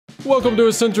Welcome to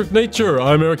Eccentric Nature.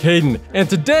 I'm Eric Hayden, and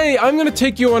today I'm going to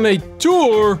take you on a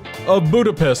tour of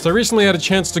Budapest. I recently had a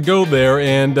chance to go there,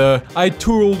 and I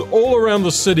toured all around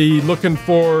the city looking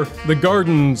for the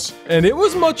gardens, and it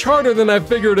was much harder than I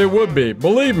figured it would be.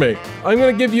 Believe me. I'm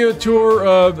going to give you a tour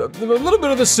of a little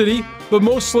bit of the city, but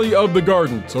mostly of the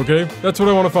gardens, okay? That's what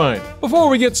I want to find. Before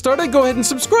we get started, go ahead and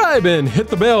subscribe and hit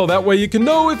the bell. That way you can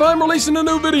know if I'm releasing a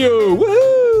new video.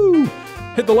 Woohoo!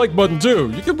 Hit the like button too.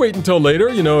 You can wait until later,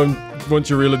 you know, and once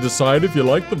you really decide if you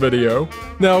like the video.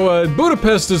 Now,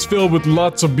 Budapest is filled with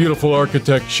lots of beautiful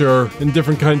architecture and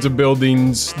different kinds of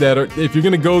buildings that are, if you're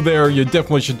gonna go there, you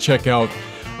definitely should check out.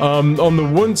 On the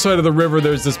one side of the river,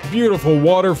 there's this beautiful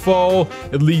waterfall.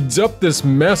 It leads up this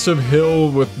massive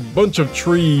hill with a bunch of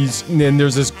trees, and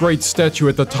there's this great statue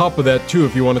at the top of that too,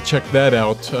 if you want to check that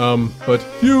out. But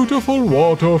beautiful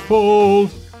waterfall.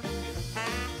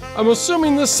 I'm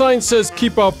assuming this sign says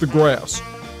keep off the grass.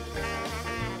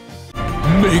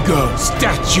 Mega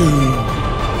statue!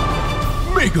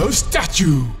 Mega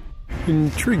statue!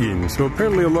 Intriguing. So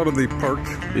apparently a lot of the park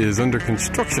is under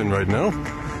construction right now.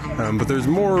 But there's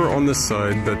more on this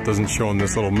side that doesn't show on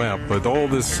this little map. But all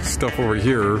this stuff over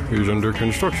here is under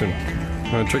construction.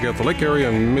 Check out the lake area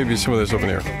and maybe some of this over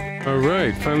there.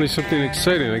 Alright, finally something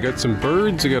exciting. I got some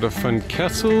birds, I got a fun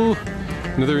castle,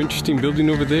 another interesting building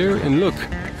over there, and look!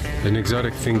 An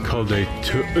exotic thing called a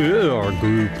tour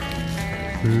group.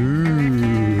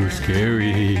 Ooh,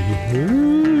 scary.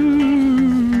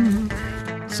 Ooh.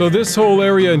 So this whole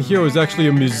area in here was actually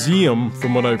a museum,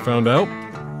 from what I found out.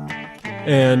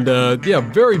 And, yeah,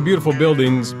 very beautiful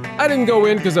buildings. I didn't go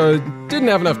in because I didn't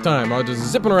have enough time. I was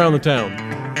just zipping around the town.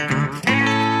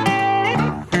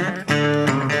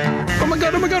 Oh my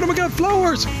god, oh my god, oh my god,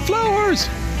 flowers! Flowers!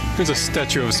 There's a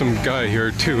statue of some guy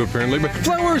here too, apparently, but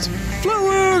flowers!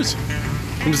 Flowers!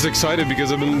 I'm just excited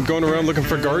because I've been going around looking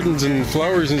for gardens and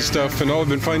flowers and stuff, and all I've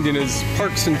been finding is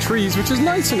parks and trees, which is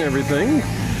nice and everything.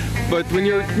 But when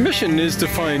your mission is to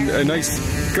find a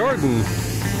nice garden,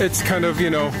 it's kind of,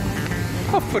 you know,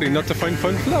 off-putting not to find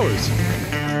fun flowers.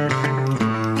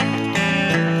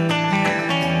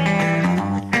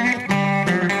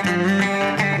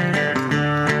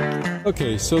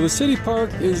 Okay, so the city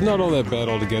park is not all that bad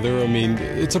altogether. I mean,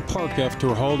 it's a park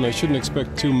after all, and I shouldn't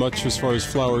expect too much as far as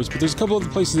flowers, but there's a couple of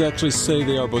places that actually say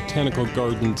they are botanical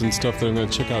gardens and stuff that I'm going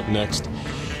to check out next.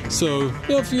 So,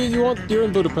 you know, if you're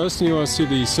in Budapest and you want to see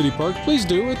the city park, please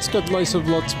do. It's got lots of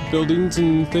buildings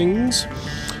and things,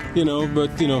 you know,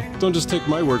 but, you know, don't just take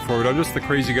my word for it. I'm just the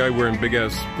crazy guy wearing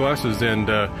big-ass glasses and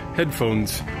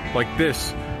headphones like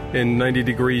this in 90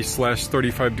 degrees /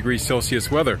 35 degrees Celsius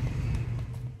weather.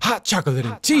 Hot chocolate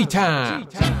and tea time!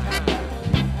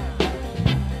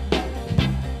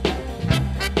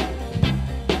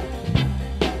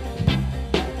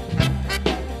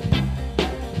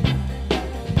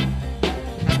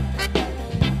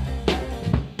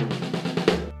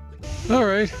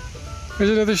 Alright, there's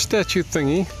another statue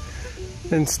thingy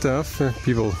and stuff.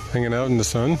 People hanging out in the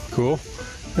sun. Cool.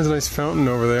 There's a nice fountain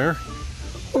over there.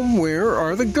 Where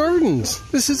are the gardens?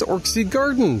 This is Orczy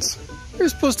Gardens.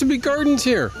 There's supposed to be gardens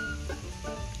here.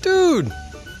 Dude,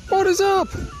 what is up?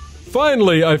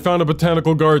 Finally, I found a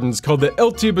botanical gardens called the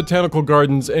Elte Botanical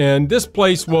Gardens, and this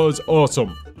place was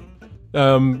awesome.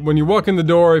 When you walk in the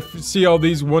door, I see all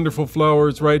these wonderful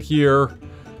flowers right here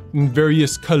in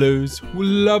various colors.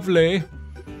 Lovely.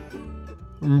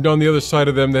 And on the other side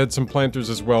of them, they had some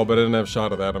planters as well, but I didn't have a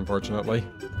shot of that, unfortunately.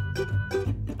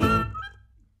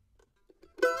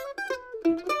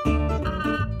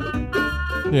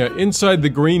 Yeah, inside the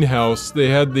greenhouse, they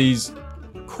had these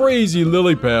crazy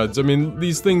lily pads. I mean,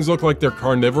 these things look like they're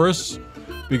carnivorous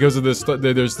because of this.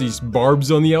 There's these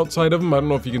barbs on the outside of them. I don't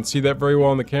know if you can see that very well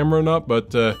on the camera or not,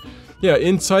 but yeah,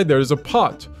 inside there's a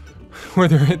pot where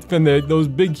those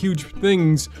big, huge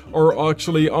things are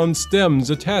actually on stems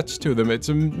attached to them. It's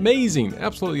amazing,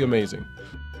 absolutely amazing.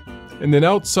 And then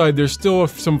outside, there's still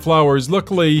some flowers.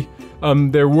 Luckily,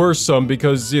 there were some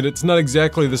because it's not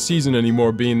exactly the season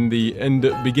anymore, being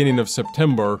the beginning of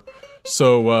September.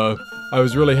 So I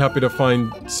was really happy to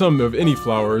find some of any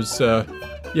flowers.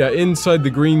 Yeah, inside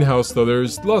the greenhouse though,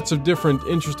 there's lots of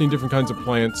interesting kinds of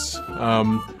plants.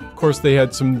 Of course, they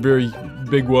had some very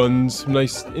big ones,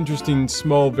 nice, interesting,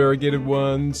 small, variegated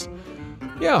ones.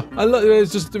 Yeah,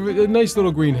 it's just a nice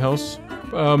little greenhouse.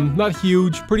 Not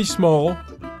huge, pretty small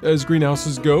as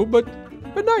greenhouses go, but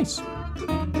nice.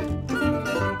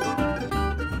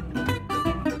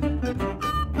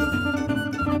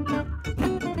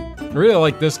 I really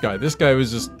like this guy. This guy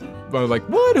was just, I was like,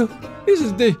 what? This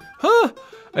is the, huh?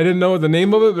 I didn't know the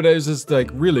name of it, but it was just like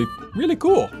really, really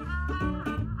cool.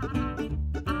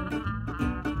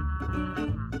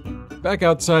 Back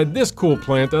outside, this cool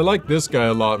plant. I like this guy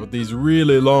a lot with these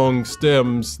really long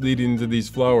stems leading to these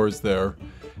flowers there.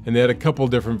 And they had a couple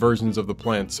different versions of the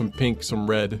plant, some pink, some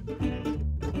red.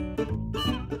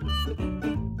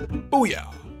 Oh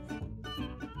yeah!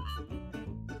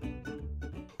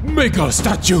 Make a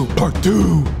statue, part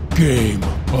 2, game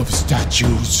of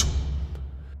statues.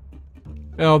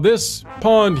 Now this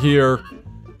pond here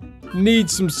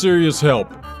needs some serious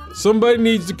help. Somebody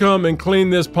needs to come and clean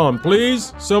this pond.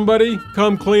 Please, somebody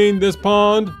come clean this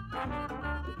pond.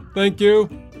 Thank you.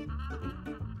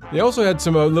 They also had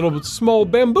some little small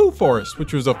bamboo forest,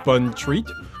 which was a fun treat.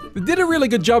 They did a really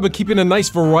good job of keeping a nice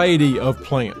variety of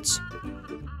plants.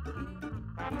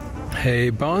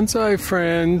 Hey bonsai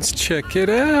friends, check it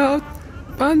out.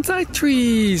 Bonsai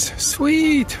trees,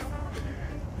 sweet.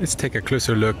 Let's take a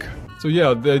closer look. So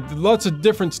yeah, lots of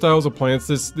different styles of plants.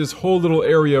 This whole little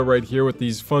area right here with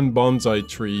these fun bonsai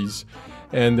trees.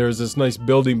 And there's this nice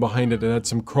building behind it that had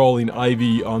some crawling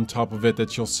ivy on top of it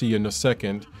that you'll see in a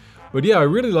second. But yeah, I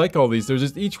really like all these. There's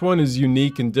just, each one is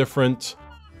unique and different.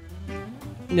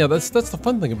 Yeah, that's the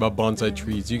fun thing about bonsai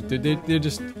trees. They're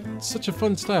just such a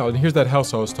fun style. And here's that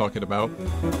house I was talking about.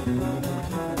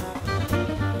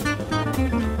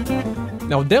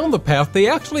 Now down the path, they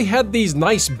actually had these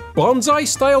nice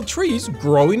bonsai-style trees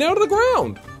growing out of the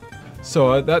ground.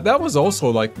 So that was also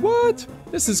like, what?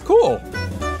 This is cool.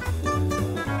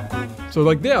 So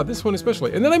like, yeah, this one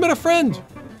especially. And then I met a friend.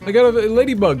 I got a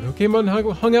ladybug who came on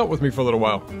and hung out with me for a little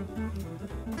while.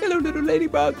 Hello, little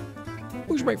ladybug.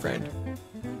 Who's my friend?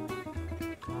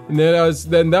 And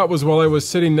then that was while I was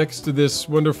sitting next to this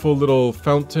wonderful little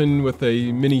fountain with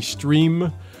a mini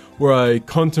stream, where I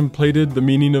contemplated the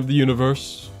meaning of the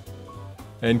universe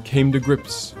and came to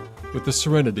grips with the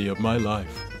serenity of my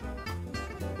life.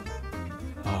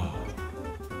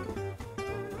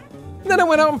 Then I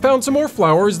went out and found some more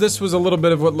flowers. This was a little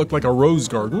bit of what looked like a rose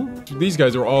garden. These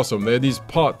guys are awesome. They had these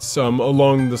pots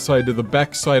along the side of the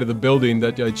back side of the building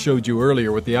that I showed you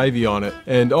earlier with the ivy on it.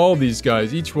 And all these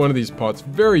guys, each one of these pots,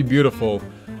 very beautiful.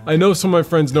 I know some of my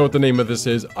friends know what the name of this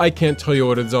is. I can't tell you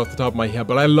what it is off the top of my head,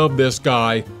 but I love this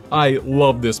guy. I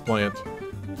love this plant.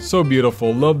 So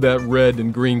beautiful. Love that red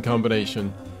and green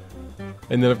combination.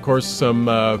 And then of course some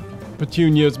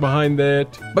petunias behind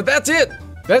that. But that's it!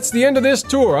 That's the end of this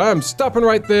tour. I'm stopping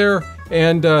right there,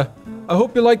 and I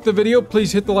hope you liked the video.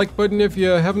 Please hit the like button if you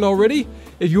haven't already.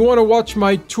 If you want to watch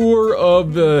my tour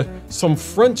of some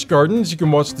French gardens, you can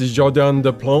watch the Jardin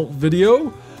des Plantes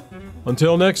video.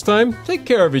 Until next time, take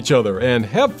care of each other and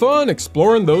have fun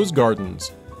exploring those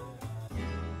gardens.